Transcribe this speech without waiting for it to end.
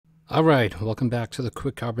All right, welcome back to the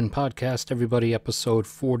Quick Carbon Podcast, everybody. Episode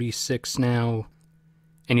 46 now.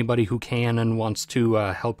 Anybody who can and wants to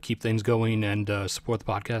help keep things going and support the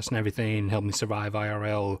podcast and everything, help me survive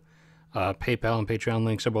IRL, PayPal and Patreon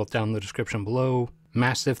links are both down in the description below.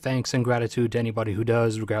 Massive thanks and gratitude to anybody who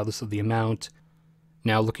does, regardless of the amount.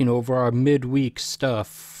 Now, looking over our midweek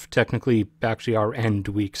stuff, technically, actually our end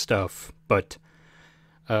week stuff, but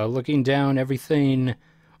looking down everything.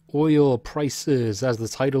 Oil prices, as the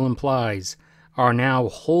title implies, are now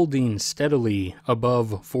holding steadily above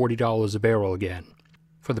 $40 a barrel again.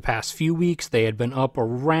 For the past few weeks, they had been up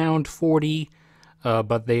around 40,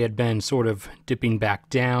 but they had been sort of dipping back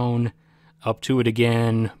down, up to it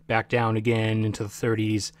again, back down again into the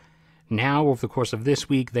 30s. Now, over the course of this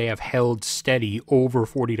week, they have held steady over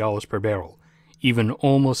 $40 per barrel, even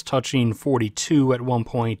almost touching 42 at one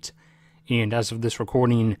point, and as of this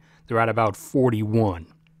recording, they're at about 41.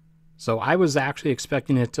 So I was actually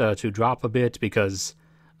expecting it to drop a bit because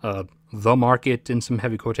the market, in some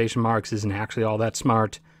heavy quotation marks, isn't actually all that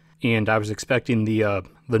smart. And I was expecting the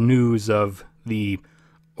news of the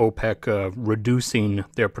OPEC reducing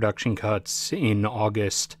their production cuts in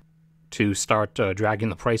August to start dragging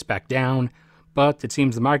the price back down. But it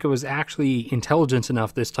seems the market was actually intelligent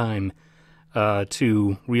enough this time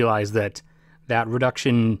to realize that that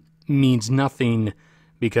reduction means nothing,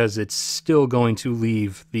 because it's still going to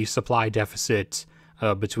leave the supply deficit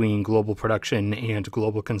between global production and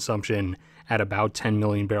global consumption at about 10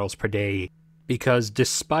 million barrels per day. Because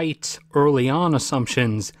despite early on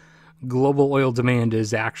assumptions, global oil demand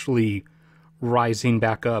is actually rising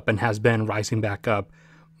back up and has been rising back up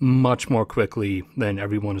much more quickly than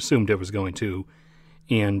everyone assumed it was going to.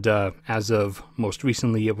 And as of most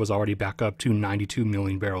recently, it was already back up to 92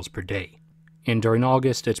 million barrels per day. And during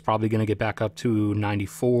August, it's probably going to get back up to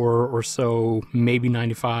 94 or so, maybe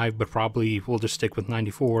 95, but probably we'll just stick with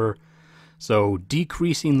 94. So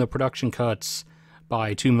decreasing the production cuts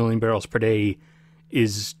by 2 million barrels per day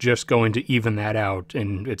is just going to even that out,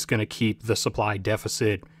 and it's going to keep the supply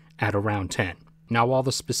deficit at around 10. Now, while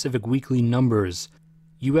the specific weekly numbers,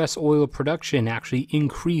 U.S. oil production actually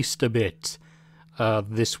increased a bit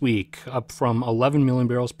this week, up from 11 million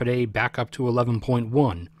barrels per day back up to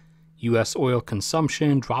 11.1. U.S. oil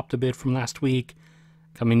consumption dropped a bit from last week,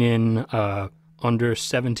 coming in under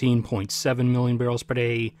 17.7 million barrels per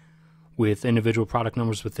day, with individual product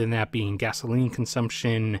numbers within that being gasoline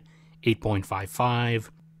consumption, 8.55.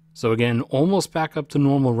 So again, almost back up to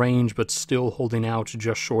normal range, but still holding out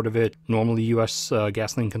just short of it. Normally, U.S.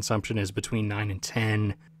 Gasoline consumption is between 9 and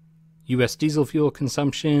 10. U.S. diesel fuel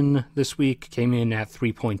consumption this week came in at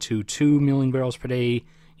 3.22 million barrels per day.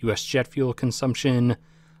 U.S. jet fuel consumption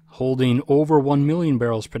holding over 1 million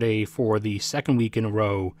barrels per day for the second week in a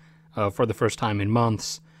row for the first time in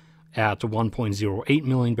months at 1.08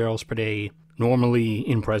 million barrels per day. Normally,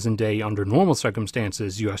 in present day, under normal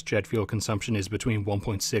circumstances, U.S. jet fuel consumption is between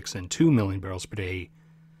 1.6 and 2 million barrels per day.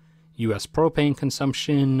 U.S. propane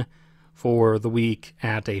consumption for the week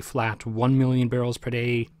at a flat 1 million barrels per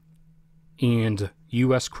day. And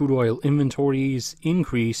U.S. crude oil inventories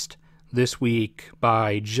increased this week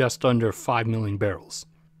by just under 5 million barrels.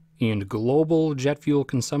 And global jet fuel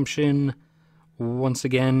consumption, once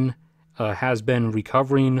again, has been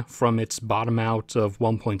recovering from its bottom out of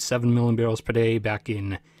 1.7 million barrels per day back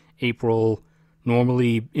in April.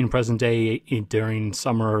 Normally, in present day, during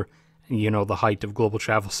summer, the height of global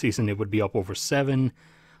travel season, it would be up over 7.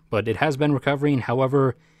 But it has been recovering.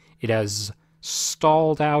 However, it has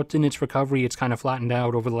stalled out in its recovery. It's kind of flattened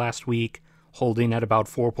out over the last week, holding at about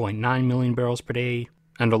 4.9 million barrels per day.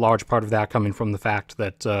 And a large part of that coming from the fact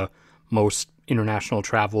that most international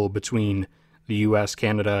travel between the U.S.,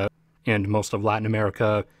 Canada, and most of Latin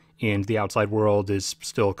America and the outside world is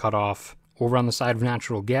still cut off. Over on the side of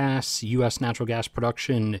natural gas, U.S. natural gas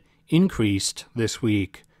production increased this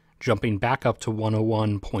week, jumping back up to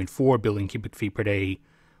 101.4 billion cubic feet per day,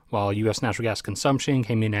 while U.S. natural gas consumption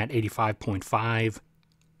came in at 85.5.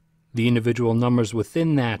 The individual numbers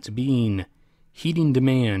within that being heating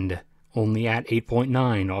demand only at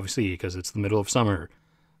 8.9, obviously, because it's the middle of summer.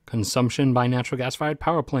 Consumption by natural gas-fired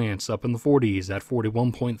power plants up in the 40s at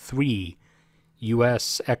 41.3.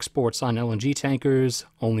 U.S. exports on LNG tankers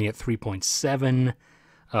only at 3.7.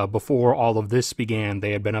 Before all of this began,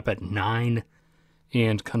 they had been up at 9.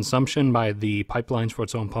 And consumption by the pipelines for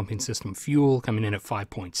its own pumping system fuel coming in at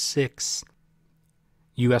 5.6.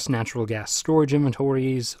 U.S. natural gas storage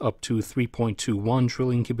inventories up to 3.21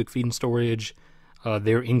 trillion cubic feet in storage.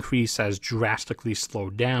 Their increase has drastically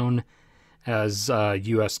slowed down as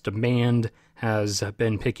U.S. demand has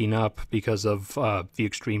been picking up because of the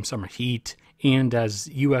extreme summer heat, and as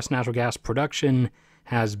U.S. natural gas production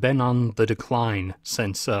has been on the decline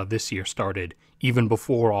since this year started, even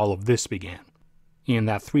before all of this began. And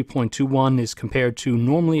that 3.21 is compared to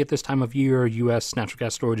normally at this time of year, U.S. natural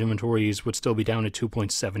gas storage inventories would still be down at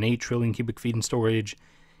 2.78 trillion cubic feet in storage.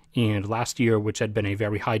 And last year, which had been a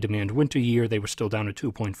very high demand winter year, they were still down at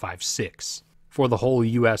 2.56. For the whole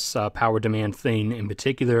U.S. Power demand thing in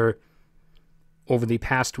particular, over the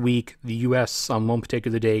past week, the U.S. on one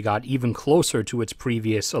particular day got even closer to its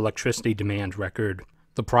previous electricity demand record.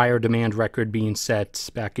 The prior demand record being set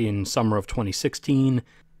back in summer of 2016,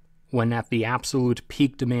 when at the absolute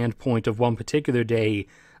peak demand point of one particular day,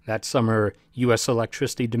 that summer, U.S.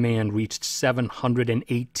 electricity demand reached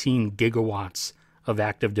 718 gigawatts of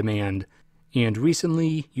active demand. And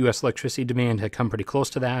recently, U.S. electricity demand had come pretty close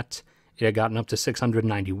to that. It had gotten up to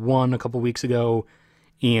 691 a couple weeks ago.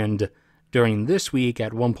 And during this week,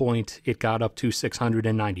 at one point, it got up to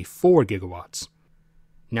 694 gigawatts.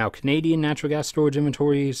 Now, Canadian natural gas storage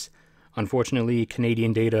inventories, unfortunately,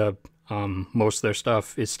 Canadian data, most of their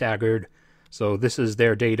stuff is staggered. So this is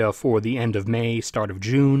their data for the end of May, start of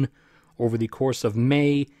June. Over the course of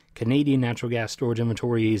May, Canadian natural gas storage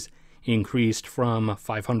inventories increased from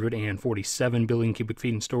 547 billion cubic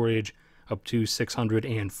feet in storage up to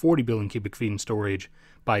 640 billion cubic feet in storage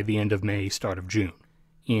by the end of May, start of June.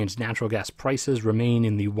 And natural gas prices remain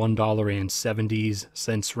in the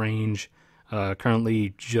 $1.70 range,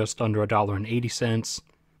 currently just under $1.80.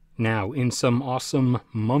 Now, in some awesome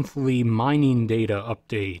monthly mining data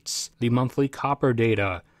updates, the monthly copper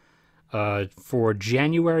data for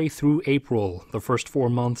January through April, the first 4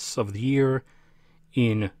 months of the year.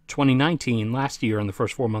 In 2019, last year, in the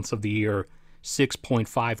first 4 months of the year,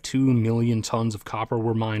 6.52 million tons of copper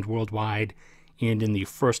were mined worldwide. And in the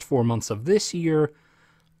first 4 months of this year,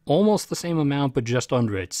 almost the same amount, but just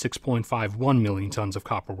under it, 6.51 million tons of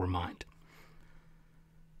copper were mined.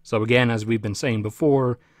 So again, as we've been saying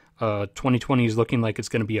before, 2020 is looking like it's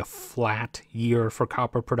going to be a flat year for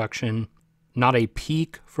copper production. Not a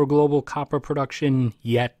peak for global copper production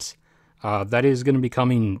yet. That is going to be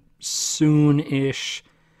coming soon-ish,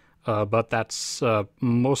 but that's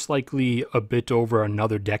most likely a bit over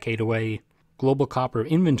another decade away. Global copper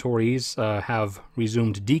inventories have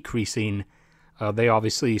resumed decreasing. They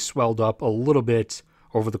obviously swelled up a little bit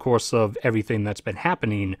over the course of everything that's been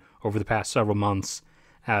happening over the past several months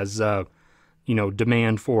as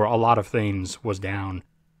demand for a lot of things was down.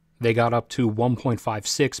 They got up to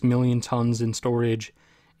 1.56 million tons in storage,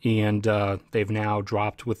 and they've now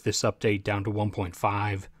dropped with this update down to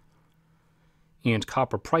 1.5. And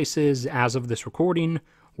copper prices, as of this recording,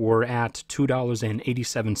 were at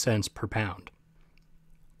 $2.87 per pound.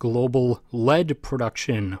 Global lead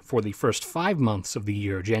production for the first 5 months of the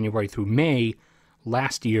year, January through May,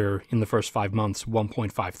 last year, in the first 5 months,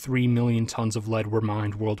 1.53 million tons of lead were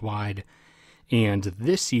mined worldwide. And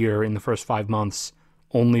this year, in the first 5 months,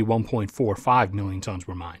 only 1.45 million tons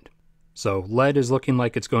were mined. So lead is looking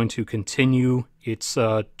like it's going to continue its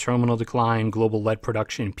terminal decline. Global lead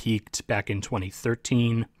production peaked back in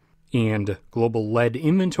 2013. And global lead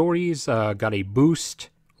inventories got a boost,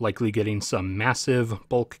 likely getting some massive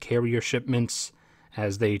bulk carrier shipments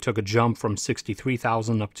as they took a jump from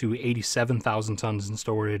 63,000 up to 87,000 tons in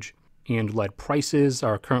storage. And lead prices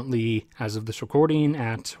are currently, as of this recording,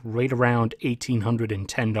 at right around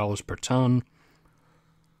 $1,810 per ton.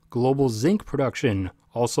 Global zinc production,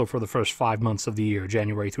 also for the first 5 months of the year,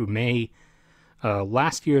 January through May.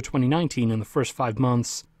 Last year, 2019, in the first 5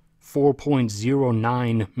 months,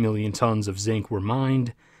 4.09 million tons of zinc were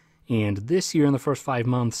mined. And this year, in the first 5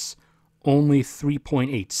 months, only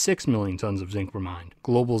 3.86 million tons of zinc were mined.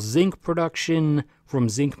 Global zinc production from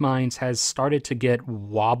zinc mines has started to get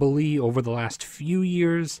wobbly over the last few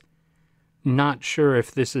years. Not sure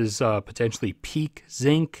if this is potentially peak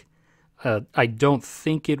zinc. I don't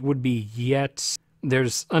think it would be yet.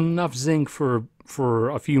 There's enough zinc for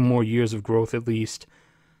a few more years of growth at least.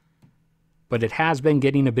 But it has been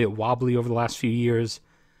getting a bit wobbly over the last few years.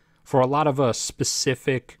 For a lot of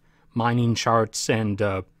specific mining charts and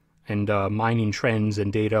mining trends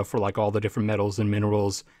and data for like all the different metals and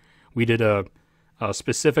minerals, we did a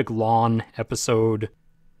specific LON episode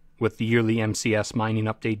with the yearly MCS mining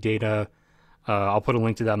update data. I'll put a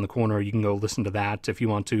link to that in the corner. You can go listen to that if you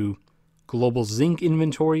want to. Global zinc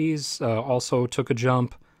inventories also took a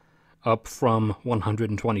jump up from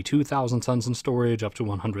 122,000 tons in storage up to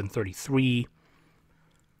 133.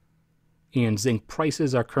 And zinc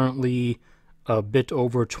prices are currently a bit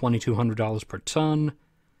over $2,200 per ton.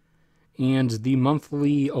 And the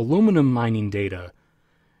monthly aluminum mining data,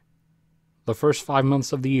 the first 5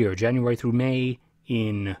 months of the year, January through May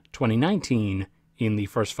in 2019, in the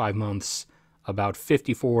first 5 months, about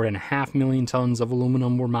 54.5 million tons of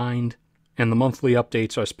aluminum were mined. And the monthly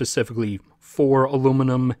updates are specifically for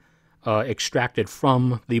aluminum extracted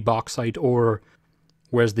from the bauxite ore,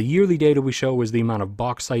 whereas the yearly data we show is the amount of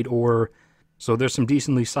bauxite ore. So there's some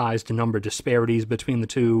decently sized number disparities between the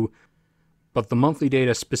two, but the monthly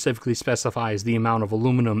data specifically specifies the amount of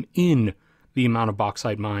aluminum in the amount of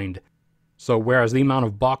bauxite mined. So whereas the amount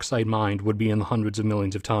of bauxite mined would be in the hundreds of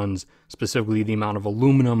millions of tons, specifically the amount of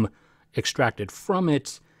aluminum extracted from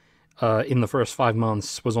it in the first 5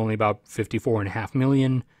 months was only about 54.5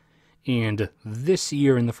 million. And this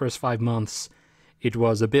year, in the first 5 months, it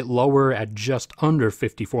was a bit lower at just under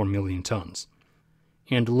 54 million tons.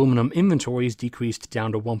 And aluminum inventories decreased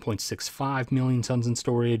down to 1.65 million tons in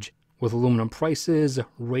storage, with aluminum prices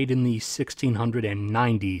right in the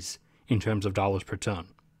 1690s in terms of dollars per ton.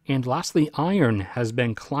 And lastly, iron has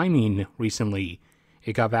been climbing recently.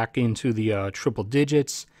 It got back into the triple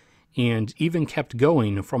digits and even kept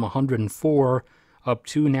going from 104 up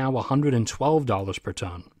to now $112 per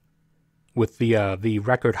ton, with the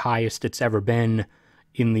record highest it's ever been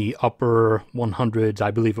in the upper 100s. I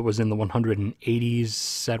believe it was in the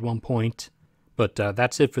 180s at one point. But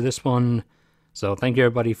that's it for this one. So thank you,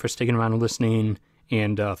 everybody, for sticking around and listening.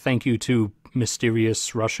 And thank you to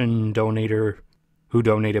mysterious Russian donator who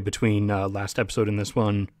donated between last episode and this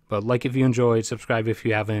one. But like if you enjoyed, subscribe if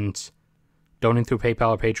you haven't, donate through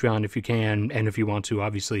PayPal or Patreon if you can, and if you want to,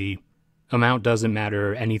 obviously. Amount doesn't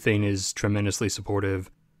matter. Anything is tremendously supportive.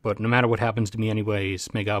 But no matter what happens to me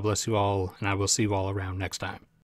anyways, may God bless you all, and I will see you all around next time.